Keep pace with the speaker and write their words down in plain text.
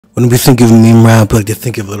When we think of meme rap, I like to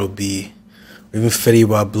think of Lil B, or even Fetty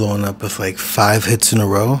Wap blowing up with like 5 hits in a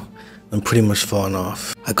row and pretty much falling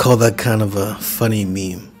off. I call that kind of a funny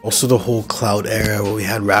meme. Also the whole cloud era where we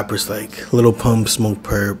had rappers like Lil Pump, Smoke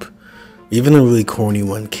Perp, even a really corny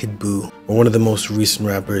one, Kid Buu, or one of the most recent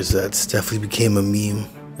rappers that's definitely became a meme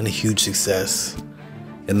and a huge success,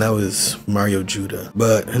 and that was Mario Judah.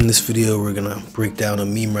 But in this video we're gonna break down a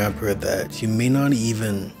meme rapper that you may not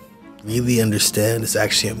even really understand is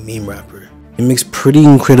actually a meme rapper. He makes pretty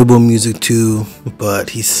incredible music too, but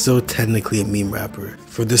he's still technically a meme rapper.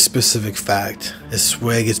 For this specific fact, his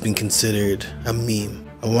swag has been considered a meme,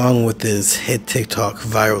 along with his hit TikTok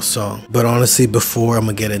viral song. But honestly, before I'm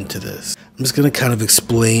gonna get into this, I'm just gonna kind of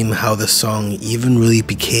explain how the song even really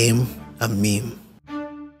became a meme.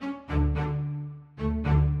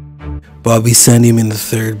 Bobby Sandyman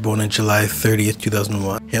III, born on July 30th,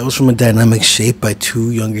 2001, hails from a dynamic shape by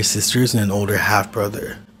 2 younger sisters and an older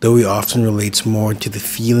half-brother, though he often relates more to the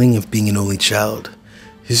feeling of being an only child.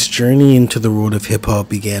 His journey into the world of hip-hop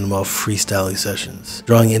began while freestyling sessions,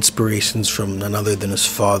 drawing inspirations from none other than his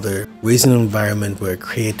father. Raised in an environment where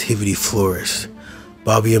creativity flourished,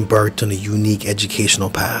 Bobby embarked on a unique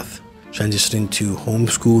educational path, transitioning to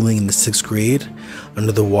homeschooling in the 6th grade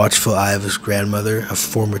under the watchful eye of his grandmother, a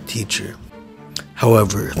former teacher.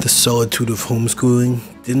 However, the solitude of homeschooling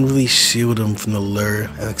didn't really shield him from the lure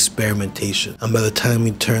of experimentation, and by the time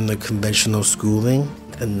he turned the conventional schooling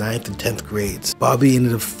to the 9th and 10th grades, Bobby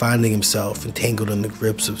ended up finding himself entangled in the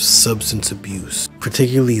grips of substance abuse,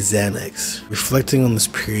 particularly Xanax. Reflecting on this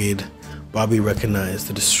period, Bobby recognized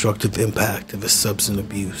the destructive impact of his substance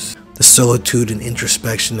abuse. The solitude and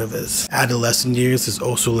introspection of his adolescent years has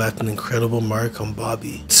also left an incredible mark on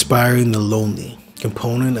Bobby, inspiring the lonely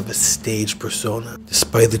component of his stage persona.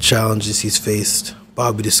 Despite the challenges he's faced,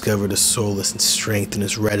 Bobby discovered a solace and strength in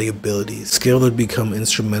his writing abilities, a skill that would become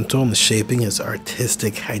instrumental in shaping his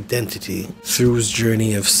artistic identity. Through his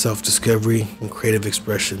journey of self-discovery and creative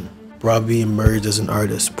expression, Bobby emerged as an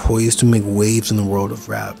artist poised to make waves in the world of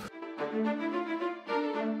rap.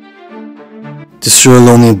 Destroy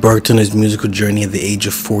Lonely embarked on his musical journey at the age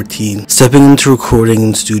of 14, stepping into recording in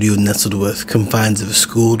the studio nestled with confines of a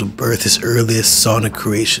school to birth his earliest sonic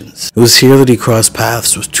creations. It was here that he crossed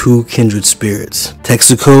paths with 2 kindred spirits,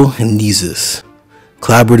 Texaco and Neezus,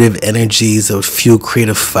 collaborative energies that would fuel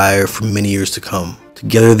creative fire for many years to come.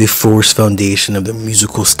 Together they forged foundation of their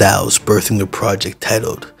musical styles, birthing their project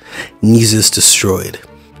titled Neezus Destroyed,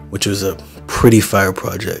 which was a pretty fire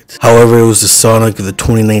project. However, it was the sonic of the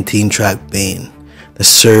 2019 track Bane that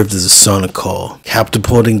served as a sonic call,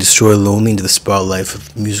 catapulting Destroy Lonely into the spotlight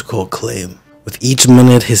of musical acclaim. With each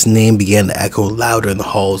minute, his name began to echo louder in the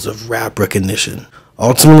halls of rap recognition,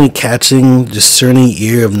 ultimately catching the discerning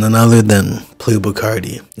ear of none other than Playboi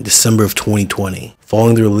Carti in December of 2020,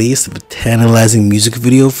 following the release of a tantalizing music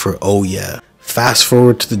video for Oh Yeah. Fast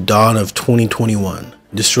forward to the dawn of 2021.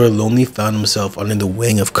 Destroy Lonely found himself under the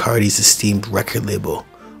wing of Carti's esteemed record label,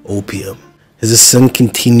 Opium. His ascent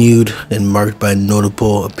continued and marked by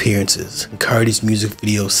notable appearances in Carti's music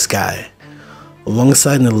video Sky,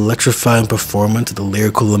 alongside an electrifying performance at the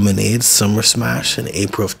Lyrical Lemonade Summer Smash in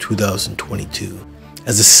April of 2022.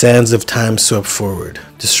 As the sands of time swept forward,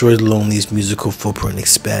 Destroy Lonely's musical footprint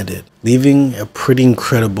expanded, leaving a pretty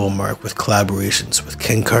incredible mark with collaborations with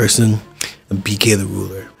Ken Carson and BK the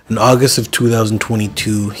Ruler. In August of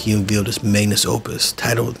 2022, he unveiled his magnus opus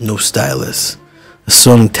titled No Stylist, a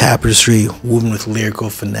sonic tapestry woven with lyrical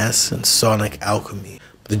finesse and sonic alchemy.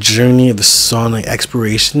 But the journey of the sonic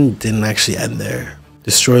exploration didn't actually end there.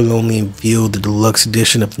 Destroy Lonely unveiled the deluxe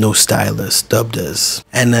edition of No Stylist, dubbed as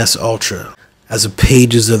NS Ultra, as the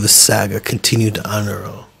pages of the saga continued to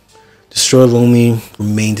unfurl. Destroy Lonely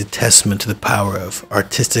remained a testament to the power of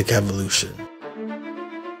artistic evolution.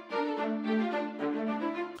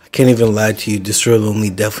 Can't even lie to you, Destroy Lonely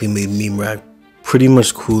definitely made meme rap pretty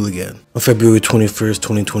much cool again. On February 21st,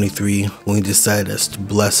 2023, when he decided to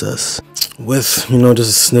bless us with, just a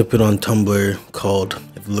snippet on Tumblr called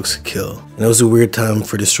If Looks Could Kill. And it was a weird time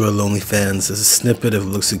for Destroy Lonely fans, as a snippet of If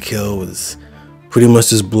Looks Could Kill was pretty much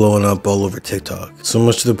just blowing up all over TikTok. So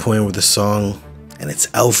much to the point where the song and its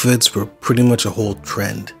outfits were pretty much a whole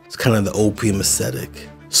trend. It's kind of the Opium aesthetic.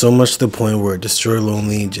 So much to the point where Destroy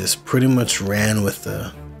Lonely just pretty much ran with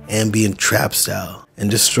the ambient trap style,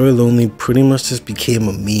 and Destroy Lonely pretty much just became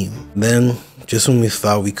a meme. Then, just when we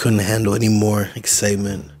thought we couldn't handle any more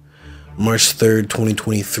excitement, March 3rd,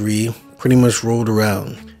 2023 pretty much rolled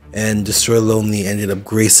around, and Destroy Lonely ended up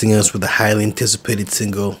gracing us with a highly anticipated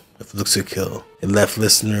single, If Looks Could Kill. It left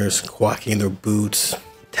listeners quacking their boots,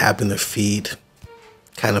 tapping their feet,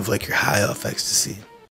 kind of like you're high off ecstasy.